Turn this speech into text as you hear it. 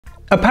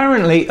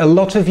Apparently, a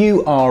lot of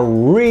you are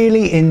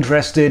really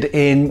interested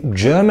in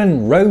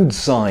German road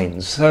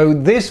signs, so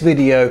this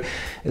video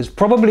is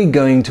probably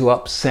going to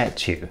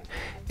upset you.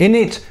 In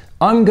it,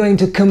 I'm going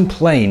to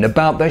complain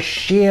about the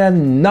sheer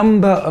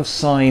number of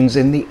signs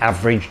in the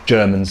average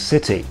German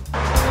city.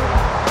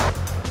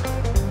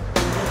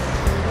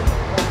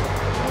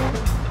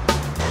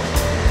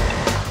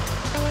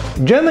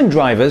 German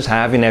drivers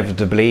have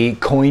inevitably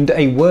coined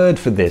a word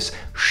for this,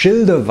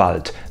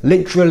 Schilderwald,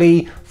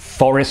 literally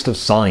forest of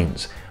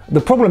signs.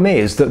 The problem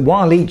is that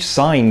while each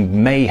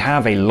sign may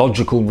have a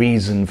logical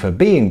reason for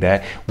being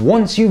there,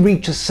 once you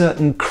reach a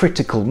certain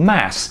critical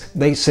mass,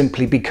 they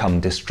simply become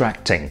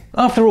distracting.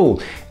 After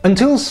all,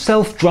 until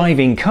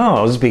self-driving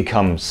cars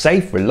become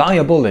safe,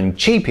 reliable and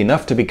cheap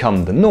enough to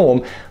become the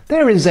norm,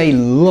 there is a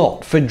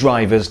lot for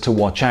drivers to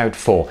watch out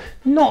for,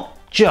 not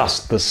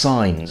just the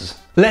signs.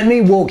 Let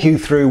me walk you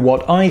through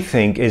what I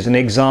think is an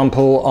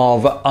example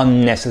of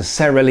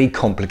unnecessarily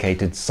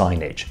complicated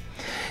signage.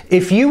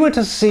 If you were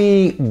to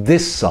see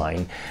this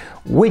sign,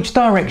 which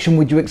direction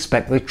would you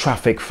expect the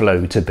traffic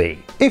flow to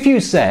be? If you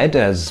said,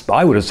 as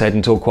I would have said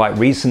until quite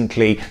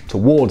recently,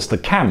 towards the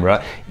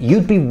camera,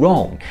 you'd be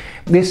wrong.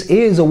 This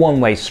is a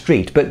one-way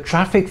street, but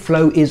traffic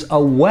flow is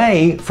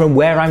away from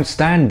where I'm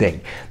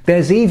standing.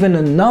 There's even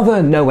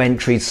another no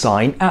entry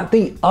sign at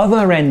the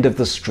other end of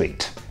the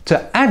street.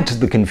 To add to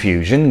the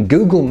confusion,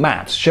 Google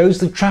Maps shows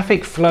the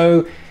traffic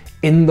flow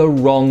in the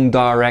wrong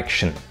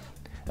direction.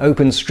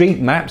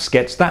 OpenStreetMaps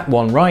gets that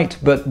one right,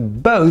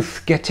 but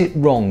both get it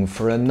wrong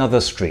for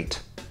another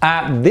street.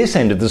 At this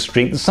end of the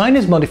street, the sign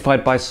is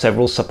modified by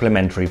several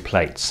supplementary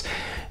plates.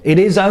 It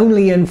is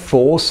only in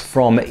force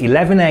from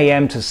 11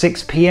 AM to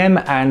 6 PM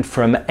and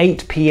from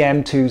 8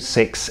 PM to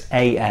 6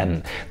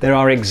 AM. There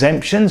are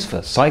exemptions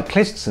for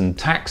cyclists and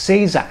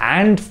taxis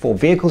and for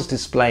vehicles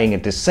displaying a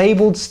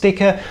disabled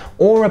sticker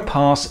or a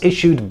pass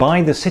issued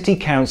by the city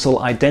council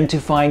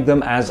identifying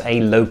them as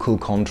a local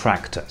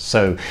contractor.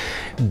 So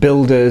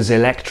builders,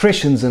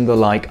 electricians and the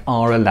like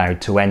are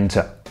allowed to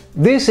enter.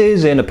 This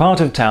is in a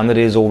part of town that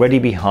is already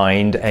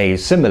behind a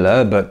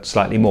similar but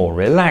slightly more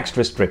relaxed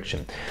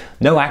restriction.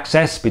 No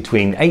access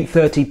between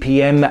 8:30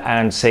 PM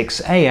and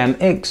 6 AM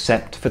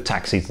except for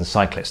taxis and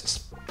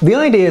cyclists. The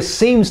idea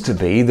seems to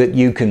be that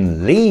you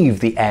can leave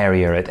the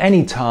area at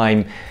any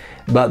time,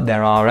 but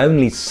there are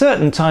only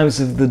certain times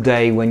of the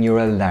day when you're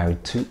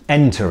allowed to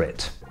enter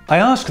it. I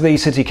asked the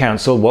City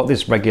Council what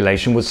this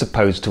regulation was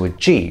supposed to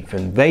achieve,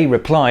 and they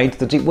replied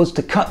that it was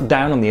to cut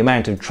down on the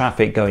amount of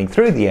traffic going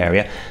through the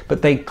area,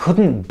 but they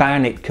couldn't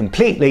ban it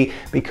completely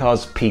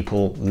because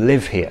people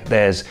live here.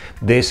 There's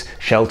this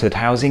sheltered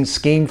housing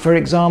scheme, for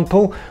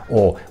example,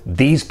 or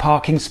these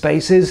parking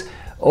spaces,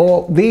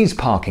 or these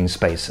parking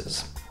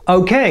spaces.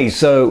 Okay,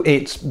 so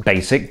it's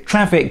basic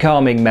traffic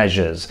calming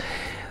measures.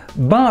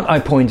 But I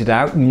pointed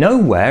out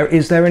nowhere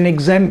is there an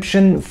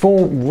exemption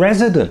for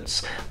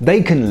residents.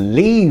 They can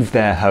leave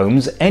their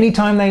homes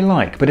anytime they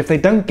like, but if they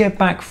don't get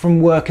back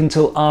from work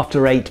until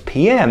after 8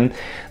 PM,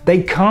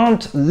 they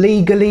can't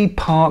legally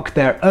park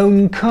their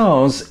own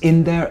cars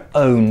in their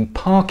own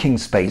parking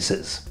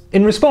spaces.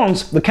 In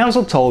response, the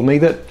council told me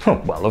that,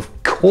 well, of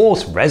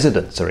course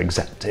residents are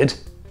exempted.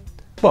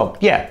 Well,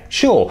 yeah,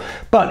 sure,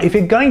 but if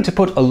you're going to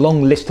put a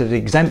long list of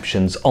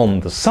exemptions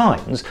on the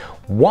signs,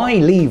 why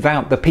leave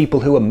out the people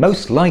who are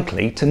most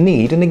likely to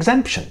need an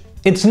exemption?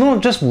 It's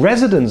not just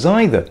residents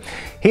either.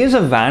 Here's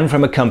a van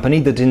from a company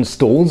that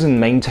installs and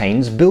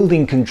maintains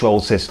building control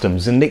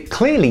systems, and it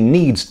clearly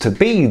needs to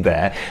be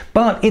there,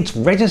 but it's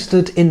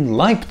registered in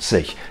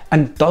Leipzig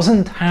and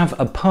doesn't have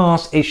a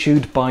pass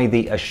issued by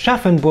the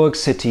Aschaffenburg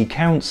City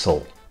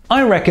Council.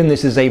 I reckon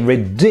this is a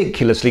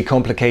ridiculously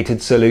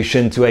complicated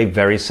solution to a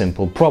very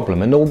simple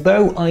problem, and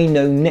although I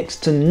know next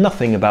to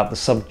nothing about the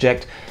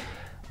subject,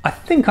 I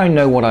think I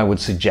know what I would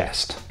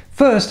suggest.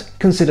 First,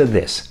 consider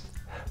this.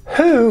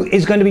 Who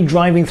is going to be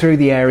driving through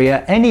the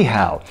area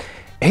anyhow?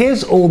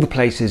 Here's all the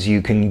places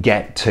you can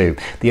get to.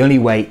 The only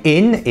way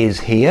in is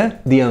here,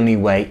 the only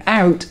way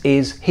out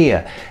is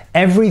here.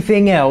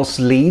 Everything else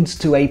leads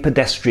to a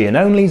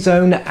pedestrian-only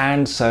zone,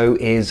 and so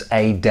is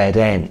a dead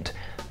end.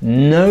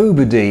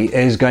 Nobody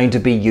is going to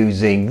be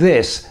using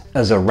this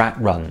as a rat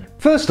run.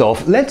 First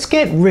off, let's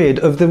get rid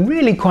of the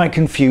really quite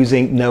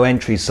confusing no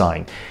entry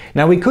sign.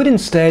 Now we could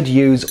instead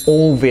use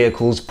all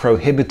vehicles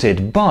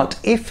prohibited, but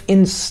if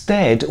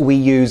instead we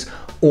use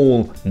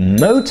all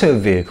motor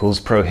vehicles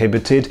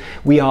prohibited,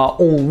 we are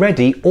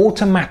already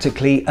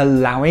automatically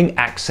allowing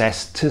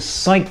access to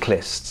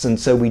cyclists, and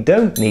so we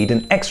don't need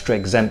an extra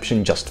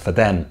exemption just for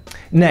them.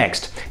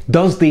 Next,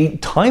 does the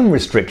time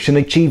restriction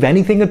achieve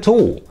anything at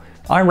all?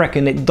 I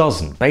reckon it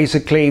doesn't.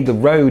 Basically, the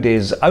road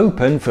is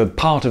open for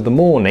part of the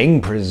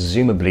morning,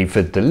 presumably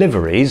for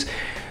deliveries,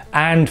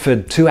 and for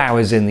 2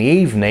 hours in the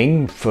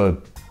evening, for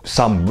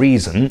some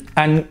reason,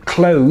 and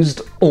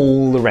closed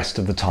all the rest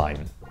of the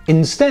time.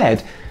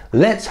 Instead,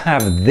 let's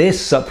have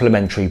this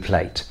supplementary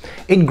plate.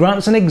 It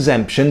grants an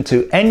exemption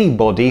to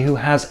anybody who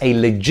has a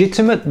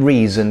legitimate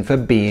reason for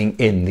being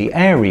in the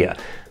area.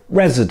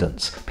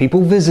 Residents,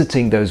 people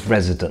visiting those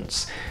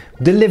residents.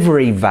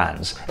 delivery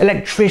vans,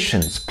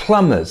 electricians,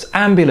 plumbers,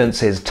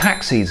 ambulances,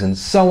 taxis, and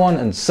so on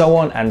and so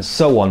on and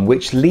so on,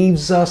 which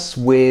leaves us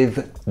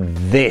with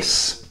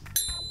this.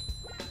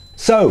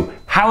 So,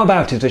 how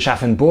about it,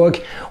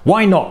 Aschaffenburg?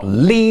 Why not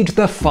lead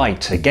the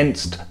fight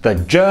against the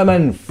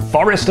German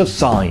forest of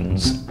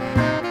signs?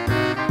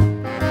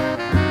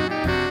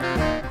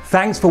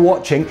 Thanks for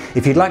watching.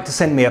 If you'd like to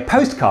send me a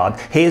postcard,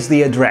 here's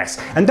the address.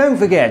 And don't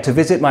forget to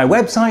visit my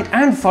website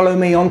and follow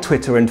me on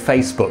Twitter and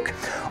Facebook.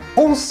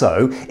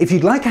 Also, if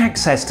you'd like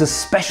access to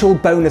special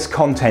bonus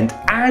content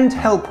and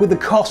help with the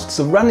costs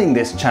of running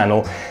this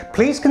channel,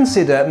 please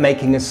consider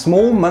making a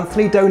small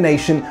monthly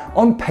donation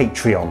on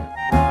Patreon.